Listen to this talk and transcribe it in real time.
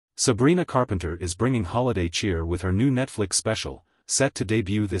Sabrina Carpenter is bringing holiday cheer with her new Netflix special, set to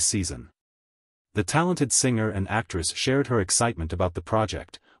debut this season. The talented singer and actress shared her excitement about the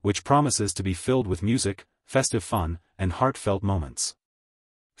project, which promises to be filled with music, festive fun, and heartfelt moments.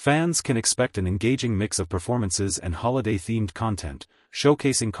 Fans can expect an engaging mix of performances and holiday-themed content,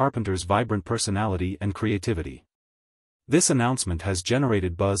 showcasing Carpenter's vibrant personality and creativity. This announcement has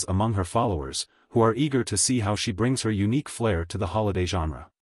generated buzz among her followers, who are eager to see how she brings her unique flair to the holiday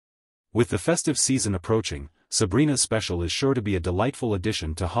genre. With the festive season approaching, Sabrina's special is sure to be a delightful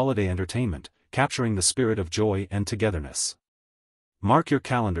addition to holiday entertainment, capturing the spirit of joy and togetherness. Mark your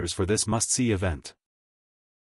calendars for this must-see event.